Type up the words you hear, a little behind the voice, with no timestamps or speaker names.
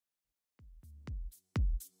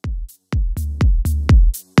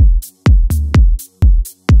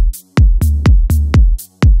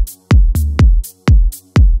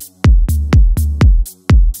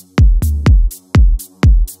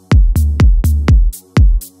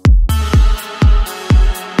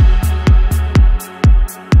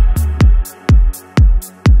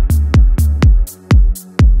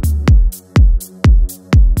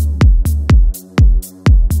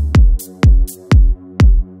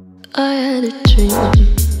I had a dream.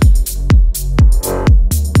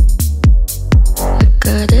 I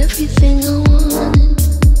got everything I wanted,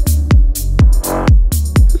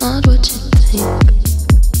 not what you think.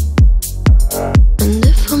 And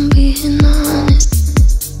if I'm being honest,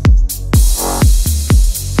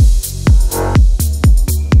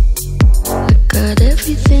 I got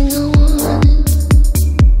everything I wanted.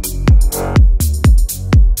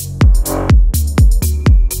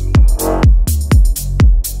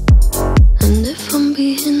 And if I'm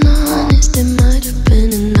being honest, it might have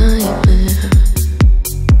been a nightmare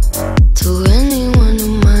to anyone who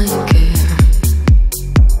might care.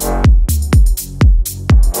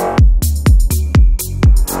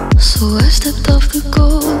 So I stepped off the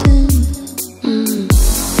golden.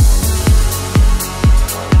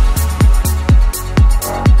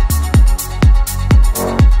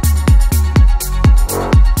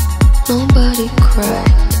 Nobody cried.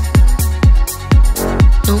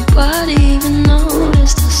 Nobody even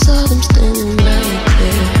noticed. I saw them standing right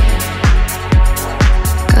there.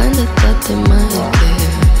 Kinda thought they might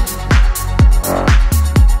care.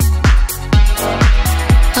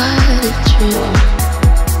 I had a dream.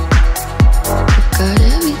 I got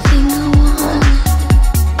everything I wanted.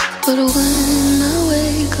 But when I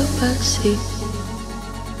wake up I see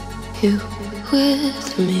you with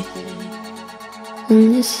me.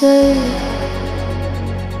 And you say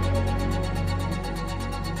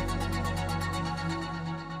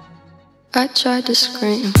I tried to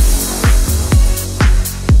scream.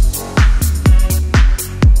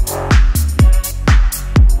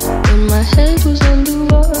 But my head was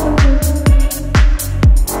underwater.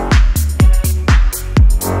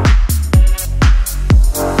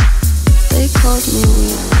 They called me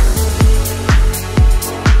weak.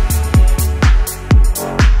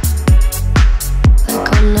 Like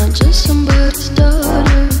I'm not just somebody's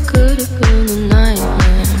daughter. Could have been a nightmare.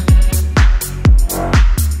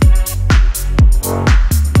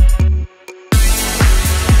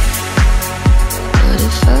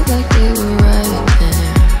 Felt like they were right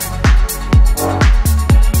there.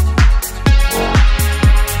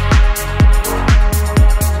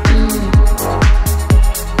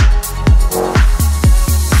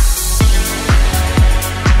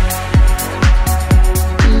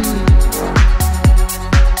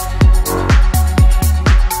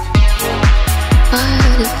 I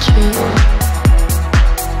had a dream.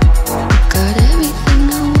 Got everything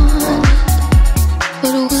I wanted.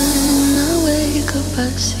 But when I wake up I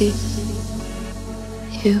see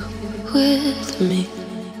you with me.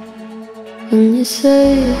 And you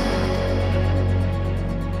say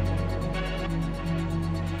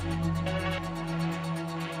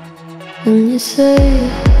and you say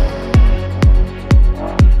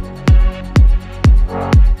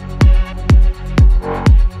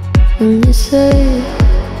and you say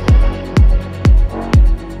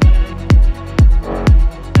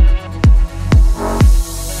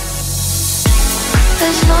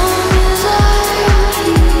as long as I'm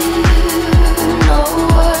here, no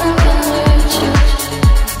one can hurt you.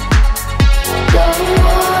 Don't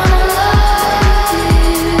wanna lie,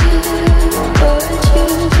 but you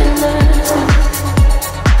can learn to.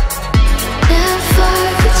 If I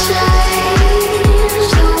could change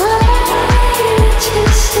the way that you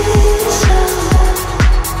see yourself,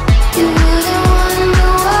 you wouldn't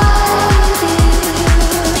wonder why.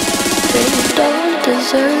 They don't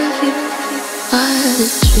deserve you.